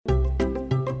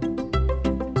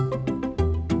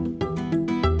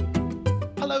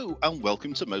and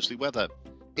welcome to Mostly Weather.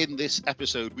 In this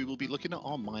episode, we will be looking at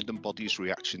our mind and body's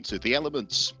reaction to the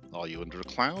elements. Are you under a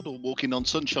cloud or walking on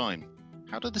sunshine?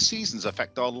 How do the seasons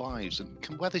affect our lives, and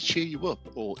can weather cheer you up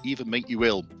or even make you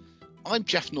ill? I'm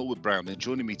Jeff Norwood Brown, and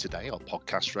joining me today are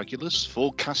podcast regulars,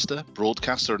 forecaster,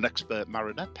 broadcaster and expert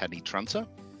mariner Penny Tranter,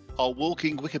 our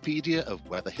walking Wikipedia of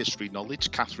weather history knowledge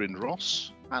Catherine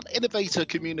Ross, and innovator,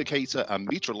 communicator and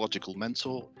meteorological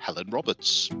mentor Helen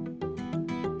Roberts.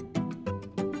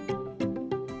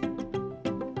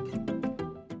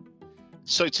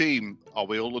 So team, are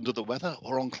we all under the weather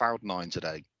or on cloud nine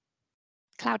today?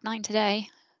 Cloud nine today.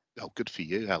 Oh, good for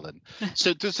you, Helen.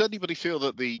 So does anybody feel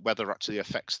that the weather actually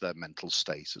affects their mental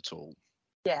state at all?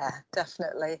 Yeah,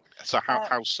 definitely. So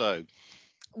how so?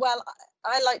 Well,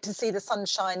 I like to see the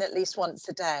sunshine at least once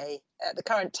a day. At the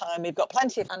current time, we've got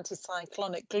plenty of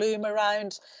anticyclonic gloom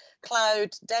around, cloud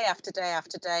day after day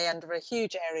after day under a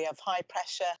huge area of high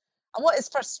pressure. And what is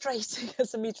frustrating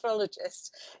as a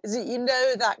meteorologist is that you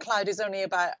know that cloud is only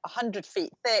about 100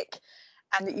 feet thick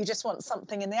and that you just want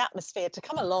something in the atmosphere to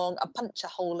come along and punch a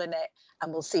hole in it,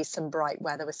 and we'll see some bright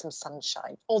weather with some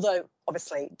sunshine. Although,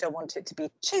 obviously, don't want it to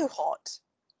be too hot.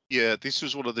 Yeah, this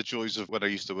was one of the joys of when I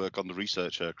used to work on the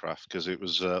research aircraft, because it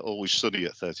was always sunny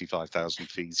at 35,000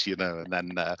 feet, and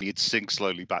then you'd sink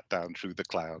slowly back down through the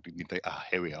cloud and you'd think,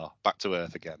 here we are, back to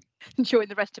Earth again. Join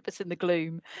the rest of us in the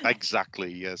gloom.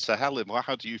 Exactly, yeah. So Helen,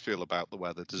 how do you feel about the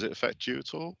weather? Does it affect you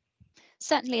at all?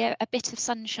 Certainly a bit of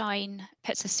sunshine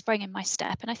puts a spring in my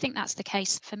step, and I think that's the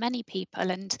case for many people.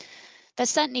 And there's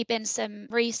certainly been some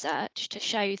research to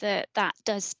show that that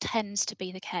does tends to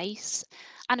be the case.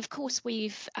 And of course,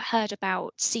 we've heard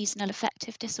about seasonal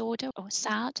affective disorder, or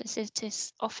SAD as it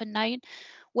is often known,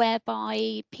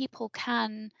 whereby people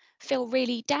can feel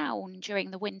really down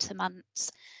during the winter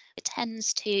months. It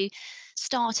tends to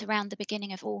start around the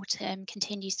beginning of autumn,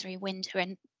 continues through winter,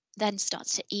 and then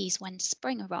starts to ease when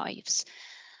spring arrives.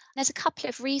 There's a couple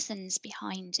of reasons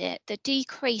behind it. The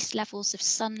decreased levels of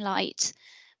sunlight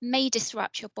may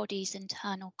disrupt your body's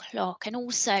internal clock and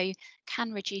also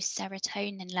can reduce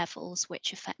serotonin levels,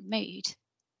 which affect mood.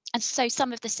 And so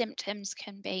some of the symptoms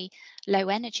can be low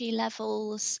energy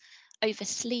levels,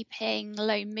 oversleeping,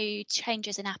 low mood,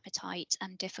 changes in appetite,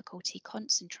 and difficulty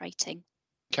concentrating.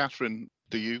 Catherine,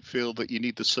 do you feel that you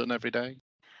need the sun every day?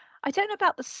 I don't know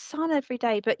about the sun every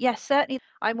day, but yes, certainly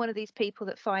I'm one of these people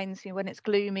that finds, when it's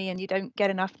gloomy and you don't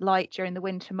get enough light during the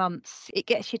winter months, it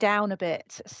gets you down a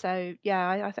bit. So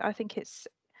yeah, I think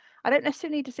I don't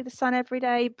necessarily need to see the sun every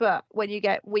day, but when you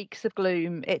get weeks of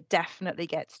gloom, it definitely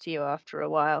gets to you after a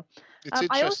while. It's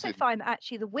I also interesting. find that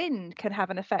actually the wind can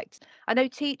have an effect. I know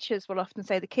teachers will often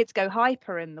say the kids go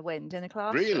hyper in the wind in the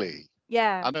classroom. Really?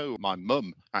 Yeah. I know my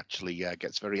mum actually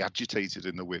gets very agitated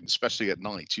in the wind, especially at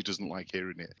night. She doesn't like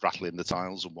hearing it rattling the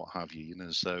tiles and what have you.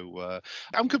 So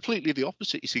I'm completely the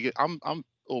opposite. You see, I'm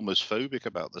almost phobic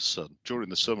about the sun. During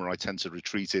the summer, I tend to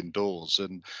retreat indoors,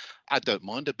 and I don't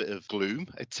mind a bit of gloom.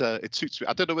 It suits me.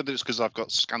 I don't know whether it's because I've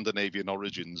got Scandinavian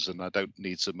origins and I don't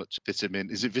need so much vitamin.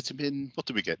 Is it vitamin? What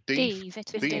do we get? Vitamin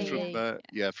D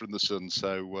D. from the sun.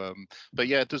 So, but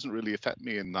yeah, it doesn't really affect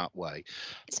me in that way.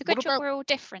 It's a good job we're all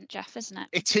different, Jeff, isn't it?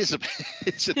 It is a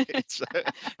bit,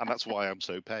 and that's why I'm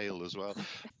so pale as well.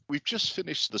 We've just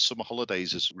finished the summer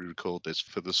holidays as we record this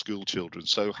for the school children.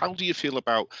 So how do you feel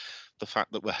about the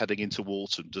fact that we're heading into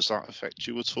autumn? Does that affect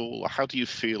you at all? Or how do you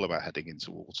feel about heading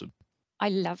into autumn? I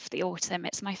love the autumn.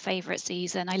 It's my favourite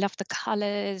season. I love the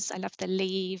colours. I love the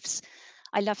leaves.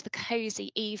 I love the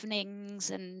cosy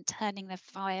evenings and turning the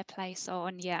fireplace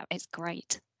on. Yeah, it's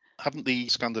great. Haven't the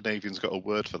Scandinavians got a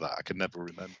word for that? I can never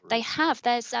remember They it. have.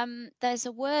 There's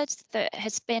a word that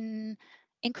has been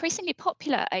increasingly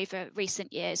popular over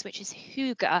recent years, which is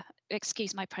hygge.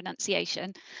 Excuse my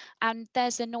pronunciation. And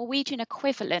there's a Norwegian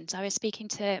equivalent. I was speaking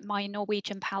to my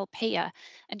Norwegian pal Pia,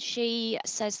 and she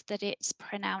says that it's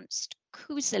pronounced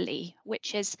koselig,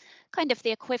 which is kind of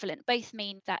the equivalent. Both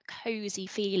mean that cozy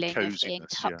feeling of being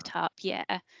Coziness, yeah. tucked up.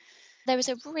 Yeah. There was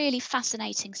a really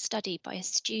fascinating study by a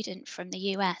student from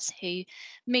the US who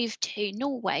moved to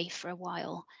Norway for a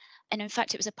while. And in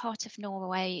fact, it was a part of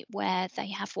Norway where they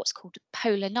have what's called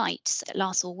polar nights that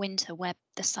last all winter, where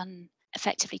the sun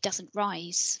effectively doesn't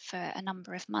rise for a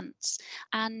number of months.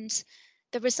 And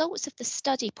the results of the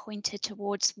study pointed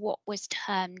towards what was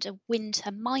termed a winter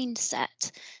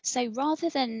mindset. So rather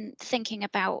than thinking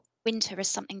about winter as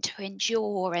something to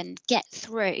endure and get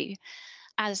through,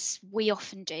 as we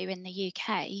often do in the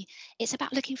UK, it's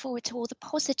about looking forward to all the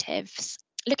positives,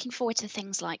 looking forward to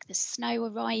things like the snow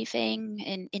arriving,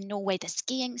 in Norway, the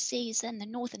skiing season, the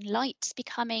northern lights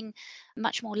becoming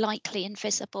much more likely and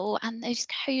visible, and those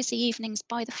cosy evenings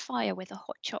by the fire with a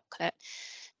hot chocolate.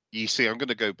 You see, I'm going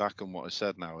to go back on what I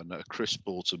said now, and a crisp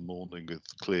autumn morning with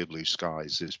clear blue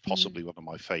skies is possibly one of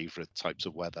my favourite types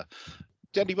of weather.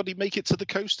 Did anybody make it to the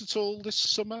coast at all this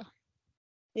summer?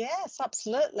 Yes,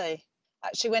 absolutely.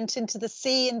 Actually went into the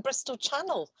sea in Bristol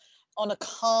Channel on a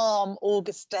calm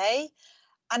August day.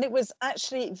 And it was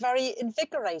actually very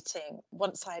invigorating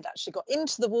once I had actually got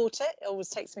into the water. It always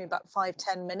takes me about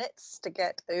 5-10 minutes to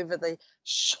get over the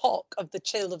shock of the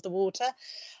chill of the water.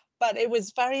 But it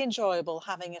was very enjoyable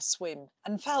having a swim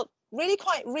and felt really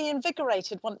quite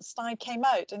reinvigorated once I came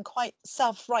out, and quite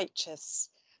self-righteous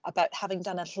about having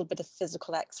done a little bit of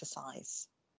physical exercise.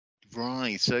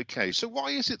 Right, okay. So why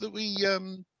is it that we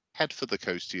head for the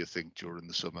coast, do you think, during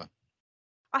the summer?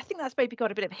 I think that's maybe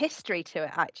got a bit of history to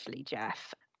it, actually,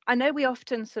 Jeff. I know we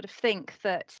often sort of think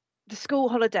that the school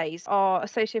holidays are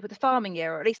associated with the farming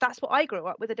year, or at least that's what I grew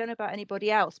up with. I don't know about anybody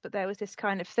else, but there was this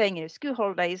kind of thing, school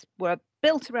holidays were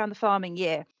built around the farming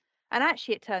year. And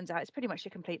actually, it turns out it's pretty much a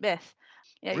complete myth.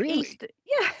 Really? Easter,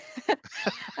 yeah.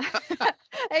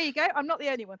 There you go. I'm not the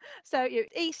only one. So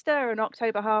Easter and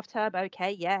October half term,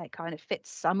 okay, yeah, it kind of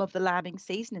fits some of the lambing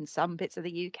season in some bits of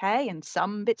the UK and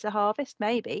some bits of harvest,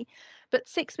 maybe. But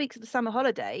 6 weeks of the summer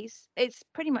holidays, it's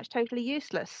pretty much totally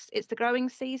useless. It's the growing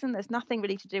season. There's nothing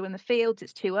really to do in the fields.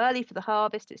 It's too early for the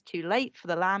harvest. It's too late for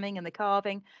the lambing and the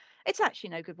calving. It's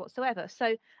actually no good whatsoever.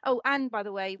 So, oh, and by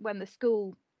the way, when the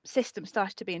school system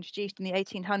started to be introduced in the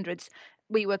 1800s,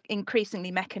 we were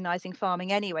increasingly mechanizing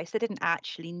farming anyway, so they didn't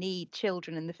actually need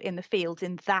children in the fields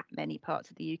in that many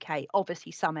parts of the UK.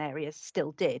 Obviously, some areas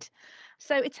still did.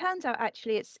 So it turns out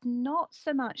actually it's not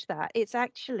so much that, it's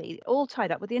actually all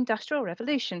tied up with the Industrial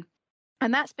Revolution.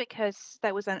 And that's because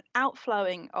there was an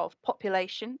outflowing of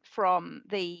population from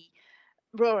the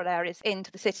rural areas into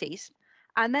the cities.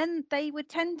 And then they would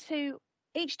tend to,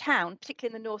 each town,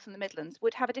 particularly in the North and the Midlands,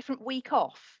 would have a different week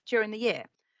off during the year.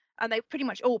 And they were pretty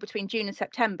much all between June and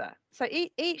September. So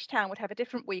each town would have a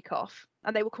different week off,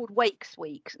 and they were called Wakes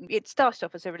Weeks. It started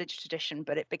off as a religious tradition,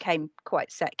 but it became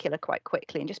quite secular quite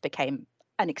quickly and just became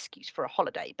an excuse for a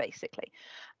holiday, basically.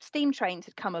 Steam trains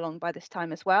had come along by this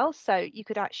time as well, so you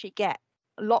could actually get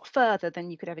a lot further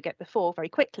than you could ever get before very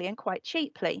quickly and quite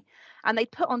cheaply. And they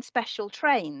put on special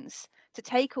trains to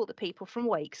take all the people from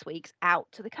Wakes Weeks out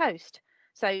to the coast.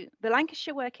 So the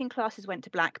Lancashire working classes went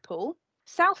to Blackpool.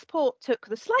 Southport took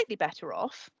the slightly better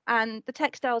off, and the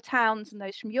textile towns and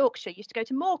those from Yorkshire used to go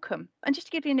to Morecambe. And just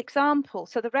to give you an example,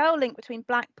 so the rail link between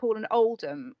Blackpool and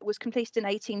Oldham was completed in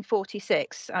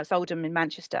 1846. That's Oldham in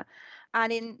Manchester.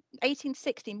 And in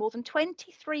 1860, more than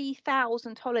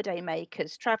 23,000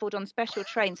 holidaymakers travelled on special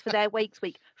trains for their Wakes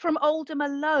Week from Oldham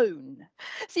alone.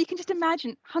 So you can just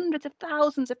imagine hundreds of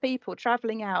thousands of people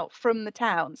travelling out from the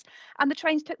towns, and the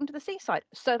trains took them to the seaside.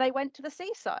 So they went to the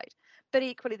seaside. But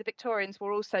equally, the Victorians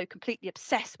were also completely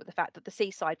obsessed with the fact that the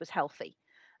seaside was healthy.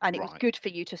 And it was Right. good for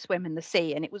you to swim in the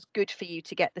sea, and it was good for you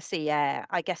to get the sea air.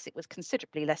 I guess it was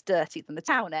considerably less dirty than the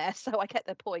town air, so I get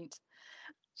the point.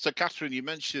 So, Catherine, you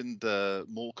mentioned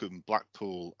Morecambe,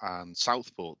 Blackpool, and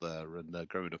Southport there, and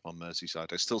growing up on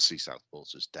Merseyside, I still see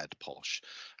Southport as dead posh.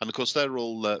 And of course, they're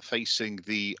all facing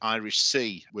the Irish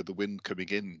Sea with the wind coming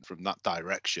in from that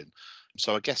direction.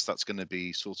 So, I guess that's going to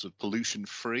be sort of pollution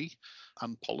free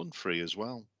and pollen free as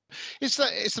well. Is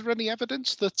there any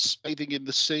evidence that bathing in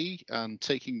the sea and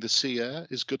taking the sea air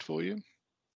is good for you?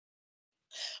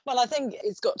 Well, I think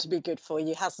it's got to be good for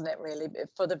you, hasn't it, really?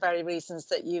 For the very reasons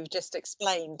that you've just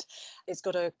explained. It's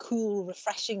got a cool,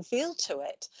 refreshing feel to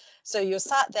it. So you're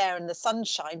sat there in the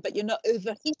sunshine, but you're not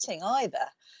overheating either.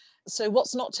 So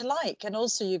what's not to like? And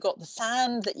also you've got the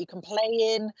sand that you can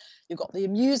play in, you've got the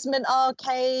amusement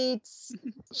arcades.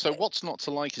 So what's not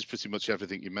to like is pretty much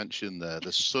everything you mentioned there.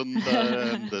 There's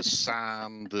sunburn, there's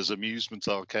sand, there's amusement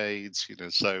arcades.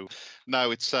 So no,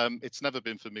 it's never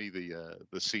been for me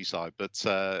the seaside. But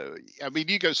I mean,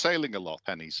 you go sailing a lot,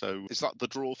 Penny. So is that the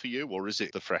draw for you, or is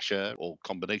it the fresh air, or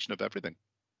combination of everything?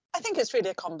 I think it's really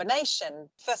a combination.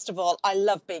 First of all, I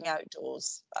love being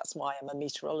outdoors. That's why I'm a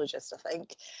meteorologist, I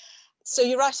think. So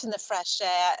you're out in the fresh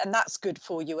air, and that's good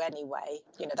for you anyway.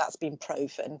 That's been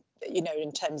proven,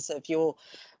 in terms of your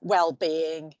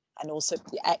well-being and also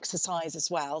the exercise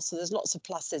as well. So there's lots of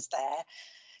pluses there.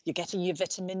 You're getting your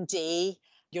vitamin D.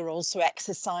 You're also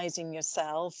exercising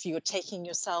yourself. You're taking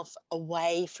yourself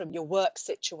away from your work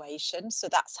situation. So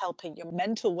that's helping your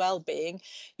mental well-being.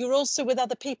 You're also with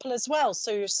other people as well.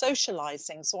 So you're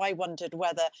socializing. So I wondered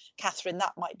whether, Catherine,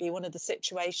 that might be one of the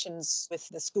situations with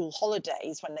the school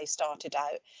holidays when they started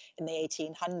out in the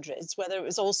 1800s, whether it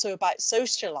was also about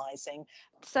socializing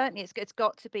Certainly it's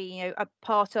got to be, a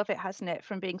part of it, hasn't it,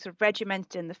 from being sort of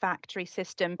regimented in the factory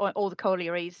system or all the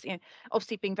collieries,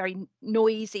 obviously being very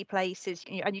noisy places,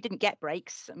 and you didn't get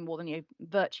breaks more than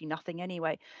virtually nothing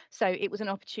anyway. So it was an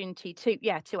opportunity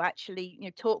to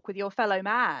actually talk with your fellow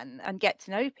man and get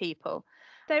to know people.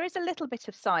 There is a little bit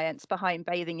of science behind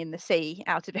bathing in the sea,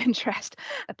 out of interest.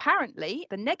 Apparently,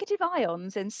 the negative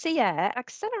ions in sea air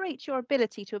accelerate your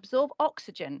ability to absorb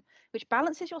oxygen, which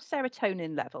balances your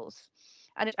serotonin levels,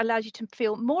 and it allows you to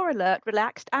feel more alert,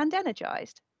 relaxed, and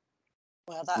energized.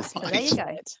 Well, that So seems there you go.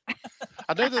 good.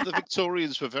 I know that the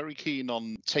Victorians were very keen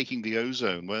on taking the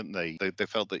ozone, weren't they? They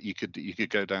felt that you could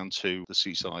go down to the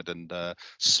seaside and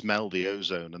smell the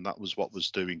ozone, and that was what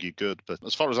was doing you good. But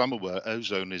as far as I'm aware,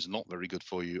 ozone is not very good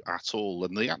for you at all.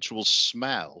 And the actual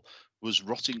smell was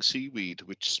rotting seaweed,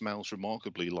 which smells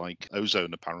remarkably like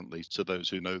ozone, apparently, to those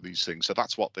who know these things. So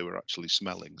that's what they were actually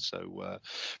smelling. So, but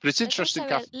it's There's interesting,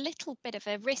 also a Kath. little bit of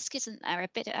a risk, isn't there?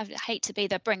 I hate to be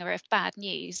the bringer of bad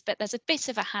news, but there's a bit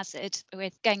of a hazard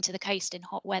with going to the coast in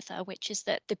hot weather, which is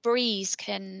that the breeze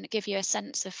can give you a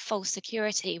sense of false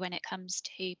security when it comes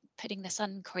to putting the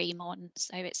sun cream on.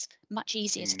 So it's much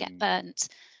easier to get burnt.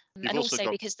 You've And also also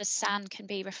got because the sand can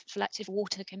be reflective,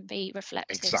 water can be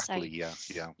reflective. So exactly, yeah.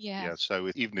 yeah.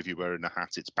 So even if you're wearing a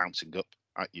hat, it's bouncing up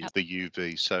at you, Yep. the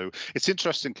UV. So it's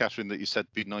interesting, Catherine, that you said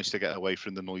it'd be nice to get away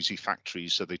from the noisy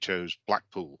factories, so they chose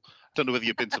Blackpool. I don't know whether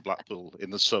you've been to Blackpool in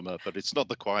the summer, but it's not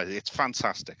the quiet. It's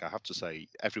fantastic. I have to say,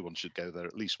 everyone should go there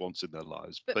at least once in their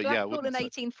lives. But But yeah, I Blackpool in wouldn't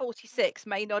say 1846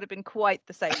 may not have been quite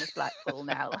the same as Blackpool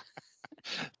now.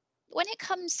 When it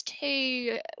comes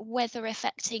to weather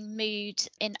affecting mood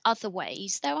in other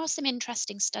ways, there are some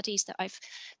interesting studies that I've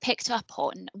picked up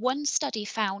on. One study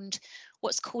found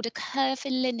what's called a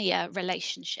curvilinear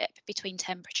relationship between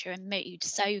temperature and mood.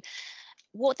 So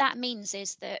what that means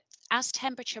is that as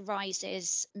temperature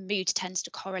rises, mood tends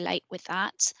to correlate with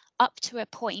that up to a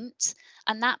point,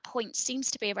 and that point seems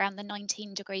to be around the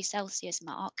 19 degrees Celsius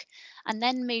mark. And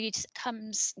then mood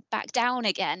comes back down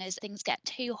again as things get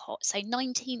too hot. So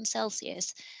 19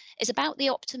 Celsius is about the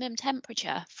optimum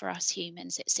temperature for us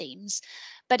humans, it seems.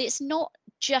 But it's not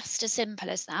just as simple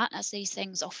as that, as these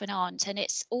things often aren't. And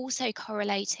it's also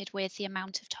correlated with the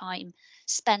amount of time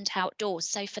spent outdoors.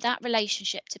 So for that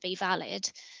relationship to be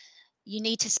valid, you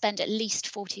need to spend at least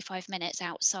 45 minutes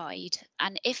outside.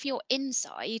 And if you're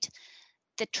inside,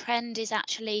 the trend is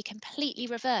actually completely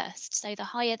reversed. So the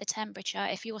higher the temperature,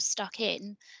 if you're stuck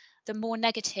in, the more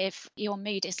negative your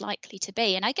mood is likely to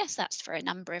be. And I guess that's for a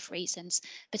number of reasons,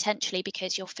 potentially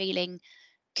because you're feeling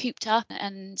cooped up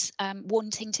and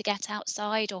wanting to get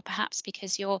outside, or perhaps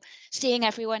because you're seeing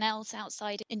everyone else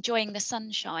outside enjoying the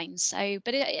sunshine. So,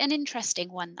 but an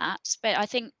interesting one that. But I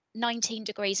think 19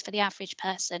 degrees for the average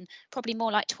person, probably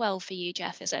more like 12 for you,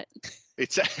 Jeff, is it?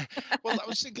 it's well, I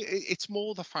was thinking it's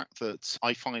more the fact that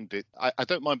I find it. I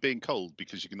don't mind being cold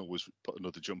because you can always put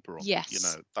another jumper on.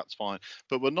 Yes. That's fine.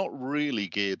 But we're not really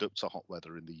geared up to hot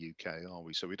weather in the UK, are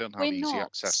we? So we don't have We're easy not.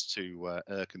 access to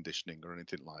air conditioning or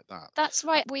anything like that. That's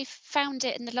right. We've found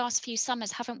it in the last few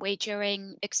summers, haven't we,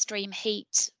 during extreme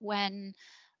heat when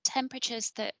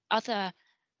temperatures that other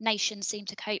nations seem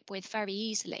to cope with very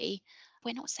easily,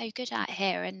 we're not so good at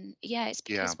here. And yeah, it's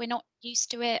Yeah. because we're not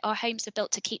used to it. Our homes are built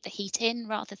to keep the heat in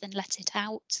rather than let it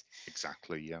out.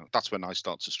 Exactly. Yeah, that's when I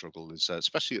start to struggle, is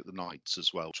especially at the nights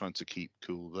as well, trying to keep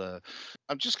cool there.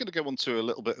 I'm just going to go on to a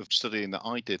little bit of studying that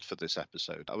I did for this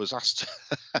episode. I was asked,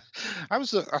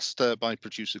 by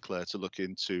producer Claire to look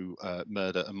into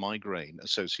murder and migraine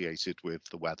associated with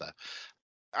the weather.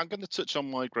 I'm going to touch on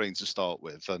migraine to start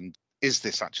with, and is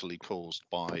this actually caused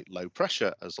by low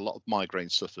pressure, as a lot of migraine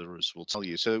sufferers will tell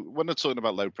you. So when I'm talking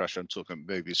about low pressure, I'm talking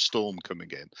maybe a storm coming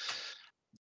in.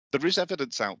 There is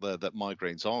evidence out there that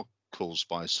migraines are caused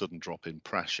by a sudden drop in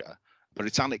pressure, but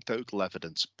it's anecdotal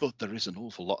evidence. But there is an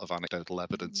awful lot of anecdotal Mhm.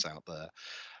 evidence out there.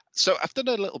 So I've done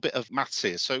a little bit of maths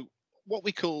here. So what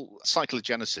we call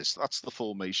cyclogenesis, that's the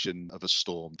formation of a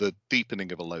storm, the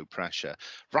deepening of a low pressure.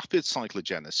 Rapid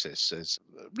cyclogenesis is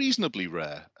a reasonably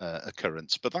rare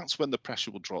occurrence, but that's when the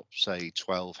pressure will drop, say,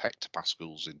 12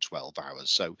 hectopascals in 12 hours.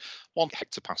 So 1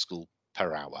 hectopascal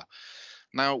per hour.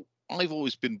 Now, I've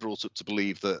always been brought up to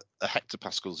believe that a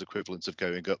hectopascal is equivalent of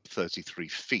going up 33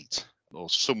 feet, or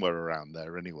somewhere around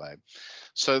there anyway.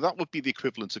 So that would be the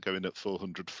equivalent of going up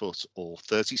 400 foot or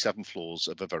 37 floors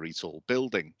of a very tall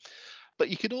building. But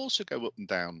you can also go up and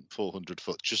down 400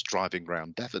 foot just driving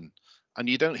around Devon. And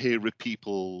you don't hear of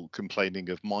people complaining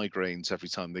of migraines every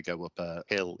time they go up a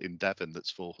hill in Devon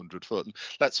that's 400 foot. And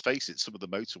let's face it, some of the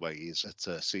motorway is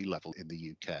at sea level in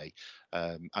the UK,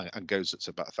 and goes up to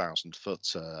about 1,000 foot,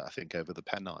 I think, over the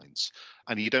Pennines.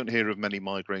 And you don't hear of many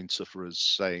migraine sufferers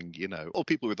saying, or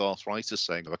people with arthritis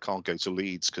saying, I can't go to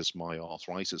Leeds because my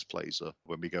arthritis plays up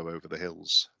when we go over the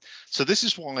hills. So this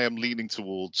is why I'm leaning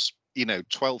towards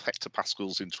 12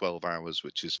 hectopascals in 12 hours,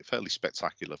 which is fairly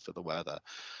spectacular for the weather.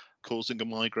 Causing a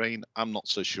migraine, I'm not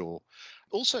so sure.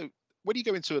 Also, when you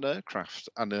go into an aircraft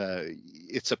and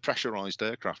it's a pressurized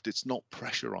aircraft, it's not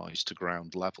pressurized to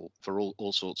ground level for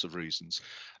all sorts of reasons.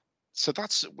 So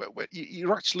that's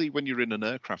you're actually, when you're in an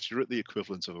aircraft, you're at the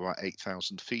equivalent of about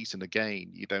 8,000 feet. And again,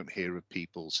 you don't hear of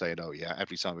people saying, oh yeah,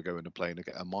 every time I go in a plane, I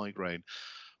get a migraine.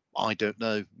 I don't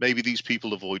know. Maybe these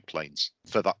people avoid planes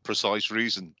for that precise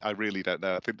reason. I really don't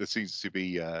know. I think there seems to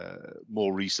be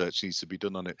more research needs to be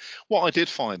done on it. What I did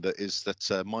find is that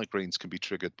migraines can be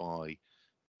triggered by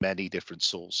many different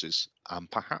sources,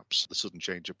 and perhaps the sudden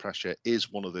change of pressure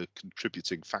is one of the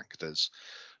contributing factors.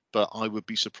 But I would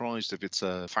be surprised if it's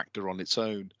a factor on its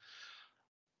own.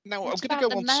 Now, I'm What going to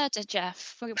about go the on. murder,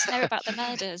 Jeff? We want to know about the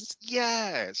murders.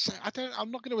 Yes,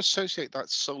 I'm not going to associate that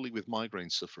solely with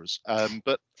migraine sufferers.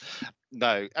 But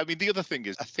no, I mean, the other thing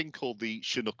is a thing called the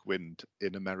Chinook wind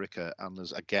in America. And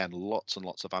there's, again, lots and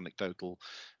lots of anecdotal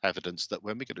evidence that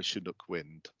when we get a Chinook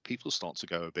wind, people start to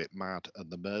go a bit mad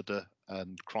and the murder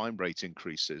and crime rate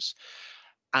increases.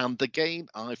 And again,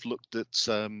 I've looked at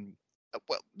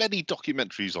many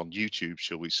documentaries on YouTube,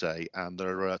 shall we say, and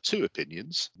there are two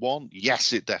opinions. One,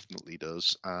 yes, it definitely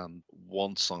does, and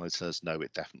one side says no,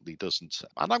 it definitely doesn't.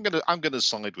 And I'm gonna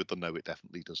side with the no, it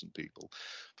definitely doesn't people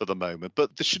for the moment.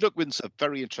 But the Chinook wind's a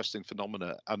very interesting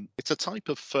phenomena, and it's a type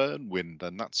of fern wind,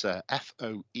 and that's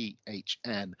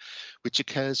FOEHN, which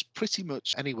occurs pretty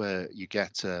much anywhere you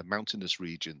get mountainous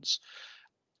regions.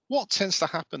 What tends to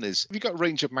happen is if you've got a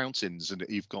range of mountains and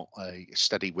you've got a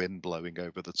steady wind blowing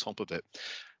over the top of it,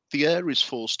 the air is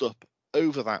forced up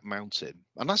over that mountain.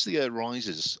 And as the air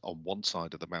rises on one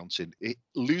side of the mountain, it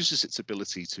loses its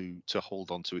ability to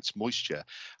hold on to its moisture.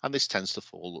 And this tends to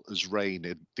fall as rain.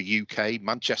 In the UK,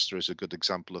 Manchester is a good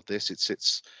example of this. It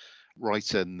sits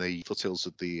right in the foothills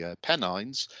of the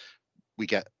Pennines. We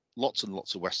get lots and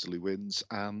lots of westerly winds,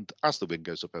 and as the wind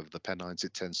goes up over the Pennines,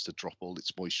 it tends to drop all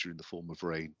its moisture in the form of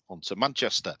rain onto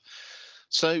Manchester.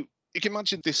 So you can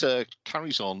imagine this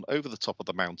carries on over the top of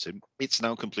the mountain. It's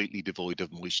now completely devoid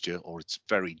of moisture, or it's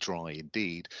very dry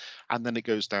indeed. And then it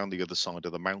goes down the other side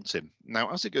of the mountain.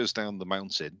 Now, as it goes down the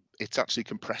mountain, it actually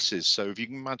compresses. So if you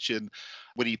can imagine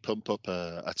when you pump up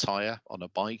a tire on a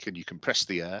bike and you compress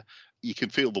the air, you can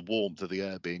feel the warmth of the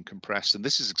air being compressed. And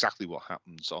this is exactly what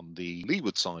happens on the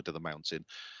leeward side of the mountain.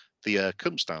 The air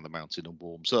comes down the mountain and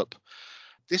warms up.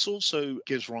 This also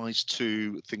gives rise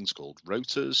to things called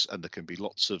rotors, and there can be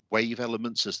lots of wave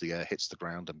elements as the air hits the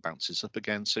ground and bounces up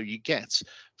again. So you get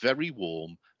very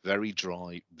warm, very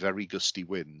dry, very gusty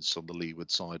winds on the leeward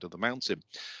side of the mountain.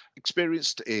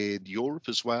 Experienced in Europe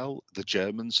as well, the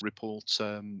Germans report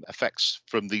effects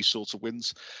from these sorts of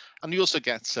winds. And you also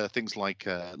get things like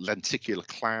lenticular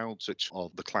clouds, which are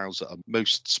the clouds that are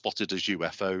most spotted as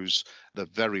UFOs. They're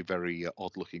very, very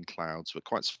odd looking clouds, but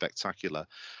quite spectacular.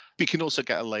 We can also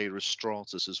get a layer of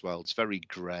stratus as well. It's very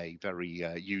grey, very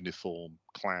uniform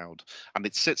cloud, and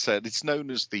it sits there. It's known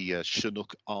as the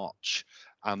Chinook Arch,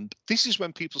 and this is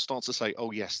when people start to say,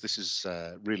 "Oh yes, this is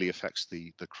really affects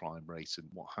the crime rate and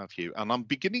what have you." And I'm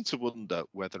beginning to wonder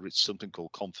whether it's something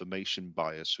called confirmation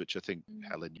bias, which I think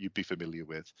Helen you'd be familiar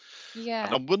with. And Yeah.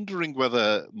 I'm wondering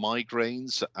whether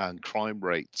migraines and crime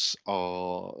rates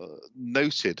are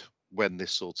noted when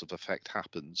this sort of effect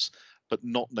happens, but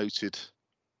not noted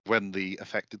when the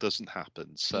effect doesn't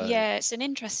happen. So Yeah, it's an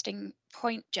interesting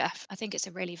point, Jeff. I think it's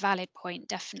a really valid point.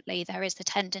 Definitely, there is the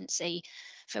tendency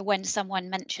for when someone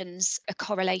mentions a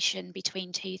correlation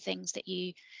between two things that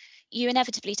you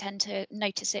inevitably tend to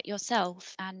notice it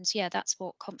yourself. And yeah, that's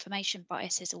what confirmation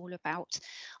bias is all about.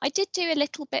 I did do a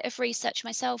little bit of research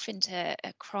myself into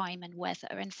crime and weather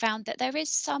and found that there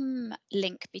is some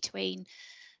link between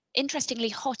interestingly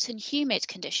hot and humid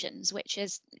conditions, which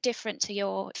is different to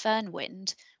your fern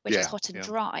wind, which is yeah, hot and yeah.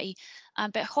 dry.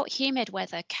 But hot, humid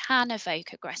weather can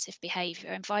evoke aggressive behaviour,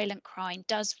 and violent crime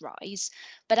does rise.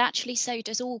 But actually, so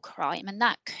does all crime. And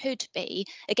that could be,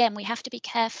 again, we have to be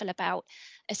careful about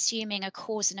assuming a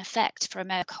cause and effect from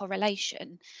a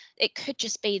correlation. It could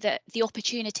just be that the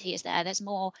opportunity is there. There's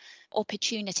more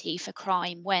opportunity for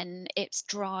crime when it's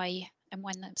dry and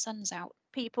when the sun's out.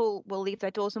 People will leave their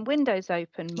doors and windows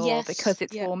open more Yes. because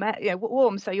it's Yeah. warm,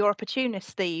 warm. So you're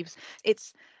opportunist thieves.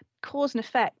 It's cause and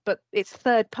effect, but it's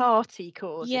third party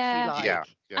cause, if you Yeah. like. Yeah,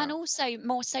 yeah. And also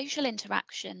more social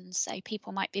interactions. So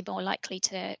people might be more likely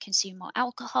to consume more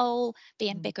alcohol, be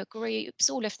in Mm. bigger groups.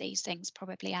 All of these things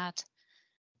probably add.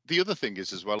 The other thing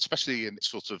is as well, especially in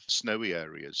sort of snowy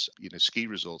areas, ski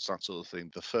resorts, that sort of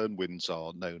thing, the firn winds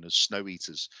are known as snow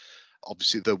eaters.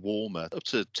 Obviously, they're warmer, up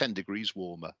to 10 degrees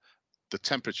warmer. The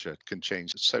temperature can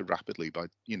change so rapidly by,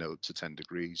 up to 10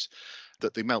 degrees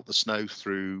that they melt the snow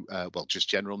through, just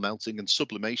general melting and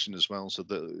sublimation as well. So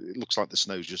that it looks like the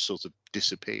snow just sort of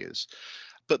disappears.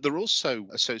 But they're also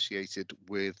associated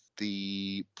with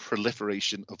the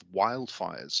proliferation of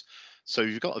wildfires. So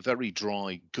you've got a very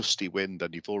dry, gusty wind,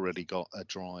 and you've already got a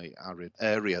dry, arid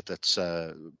area that's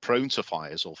prone to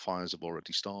fires, or fires have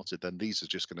already started. Then these are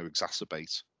just going to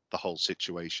exacerbate the whole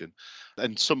situation.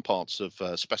 And some parts of,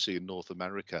 especially in North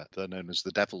America, they're known as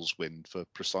the devil's wind for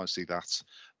precisely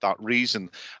that reason.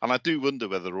 And I do wonder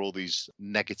whether all these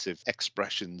negative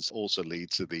expressions also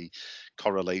lead to the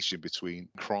correlation between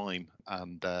crime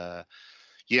and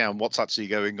and what's actually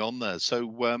going on there.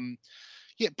 So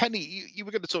Penny, you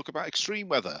were going to talk about extreme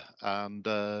weather and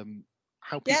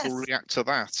how people Yes. react to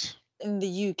that. In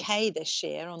the UK this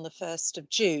year, on the 1st of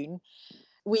June,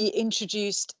 we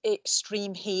introduced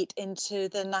extreme heat into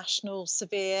the National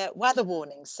Severe Weather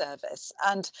Warning Service.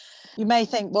 And you may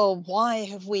think, well, why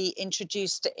have we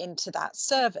introduced it into that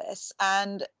service?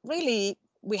 And really,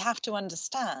 we have to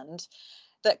understand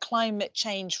that climate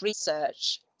change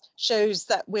research shows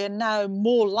that we're now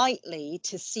more likely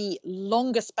to see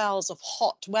longer spells of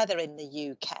hot weather in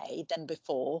the UK than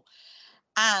before,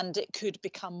 and it could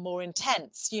become more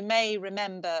intense. You may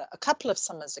remember a couple of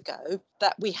summers ago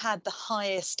that we had the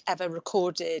highest ever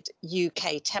recorded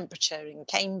UK temperature in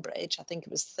Cambridge. I think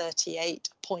it was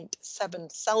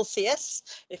 38.7 Celsius,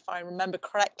 if I remember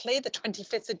correctly, the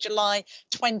 25th of July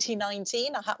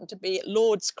 2019. I happened to be at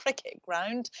Lord's Cricket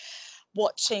Ground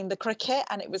watching the cricket,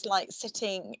 and it was like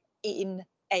sitting in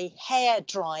a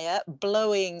hairdryer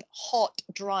blowing hot,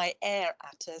 dry air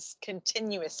at us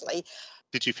continuously.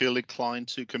 Did you feel inclined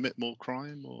to commit more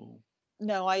crime, or?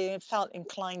 No, I felt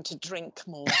inclined to drink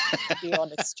more, to be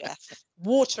honest, Jeff.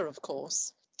 Water, of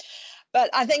course. But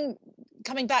I think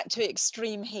coming back to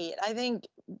extreme heat, I think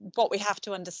what we have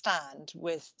to understand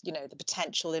with, the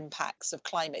potential impacts of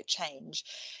climate change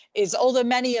is, although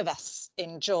many of us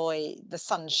enjoy the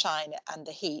sunshine and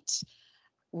the heat,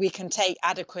 we can take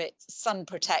adequate sun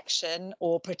protection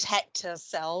or protect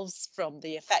ourselves from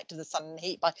the effect of the sun and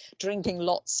heat by drinking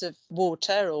lots of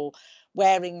water or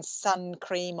wearing sun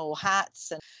cream or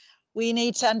hats. And we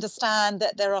need to understand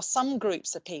that there are some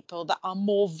groups of people that are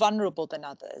more vulnerable than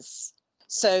others.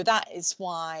 So that is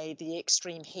why the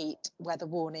extreme heat weather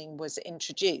warning was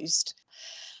introduced.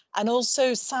 And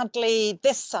also, sadly,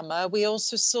 this summer, we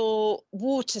also saw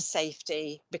water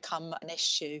safety become an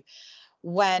issue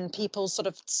when people sort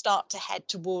of start to head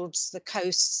towards the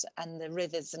coasts and the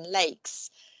rivers and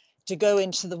lakes to go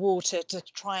into the water to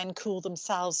try and cool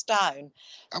themselves down.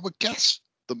 I would guess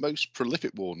the most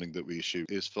prolific warning that we issue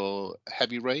is for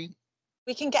heavy rain.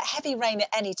 We can get heavy rain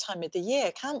at any time of the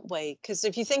year, can't we? Because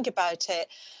if you think about it,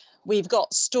 we've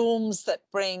got storms that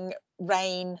bring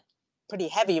rain, pretty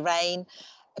heavy rain,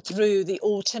 through the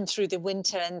autumn, through the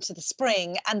winter, into the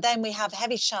spring. And then we have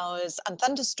heavy showers and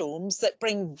thunderstorms that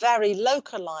bring very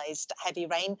localized heavy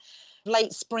rain,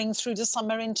 late spring through the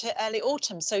summer into early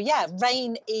autumn. So yeah,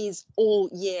 rain is all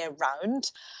year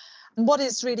round. And what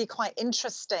is really quite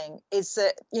interesting is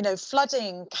that,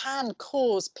 flooding can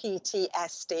cause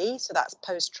PTSD, so that's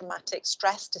post-traumatic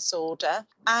stress disorder,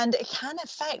 and it can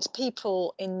affect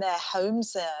people in their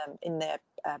homes, in their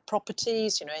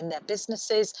properties, in their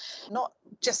businesses, not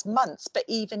just months, but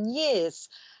even years.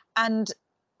 And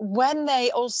when they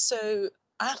also,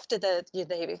 after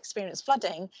they've experienced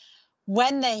flooding,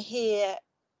 when they hear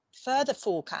further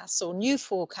forecasts or new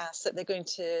forecasts that they're going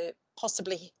to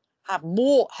possibly have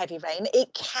more heavy rain,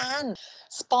 it can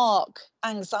spark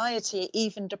anxiety,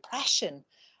 even depression,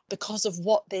 because of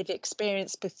what they've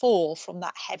experienced before from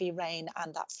that heavy rain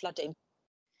and that flooding.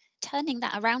 Turning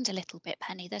that around a little bit,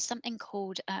 Penny, there's something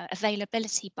called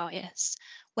availability bias,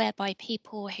 whereby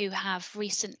people who have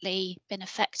recently been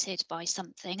affected by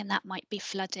something, and that might be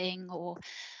flooding or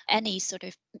any sort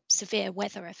of severe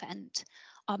weather event,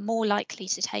 are more likely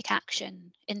to take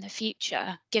action in the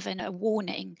future, given a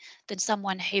warning, than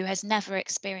someone who has never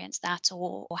experienced that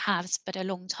or has, but a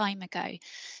long time ago.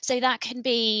 So that can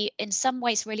be, in some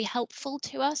ways, really helpful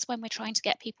to us when we're trying to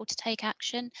get people to take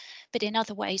action, but in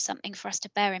other ways, something for us to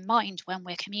bear in mind when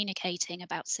we're communicating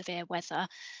about severe weather,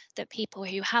 that people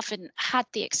who haven't had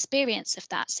the experience of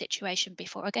that situation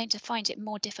before are going to find it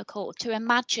more difficult to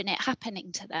imagine it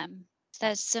happening to them.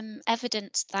 there's some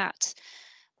evidence that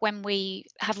when we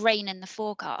have rain in the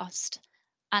forecast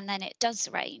and then it does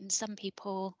rain, some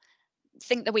people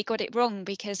think that we got it wrong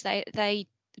because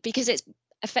because it's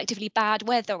effectively bad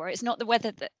weather, or it's not the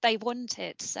weather that they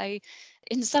wanted. So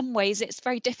in some ways it's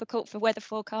very difficult for weather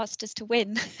forecasters to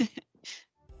win.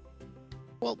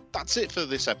 Well, that's it for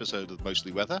this episode of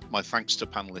Mostly Weather. My thanks to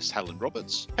panellists Helen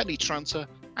Roberts, Penny Tranter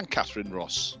and Catherine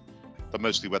Ross. The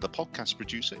Mostly Weather podcast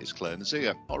producer is Claire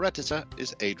Nazir. Our editor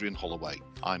is Adrian Holloway.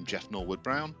 I'm Jeff Norwood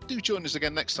Brown. Do join us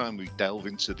again next time we delve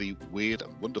into the weird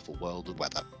and wonderful world of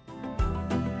weather.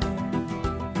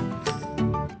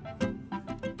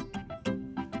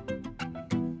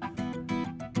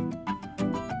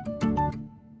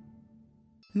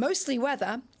 Mostly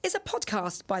Weather is a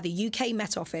podcast by the UK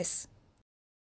Met Office.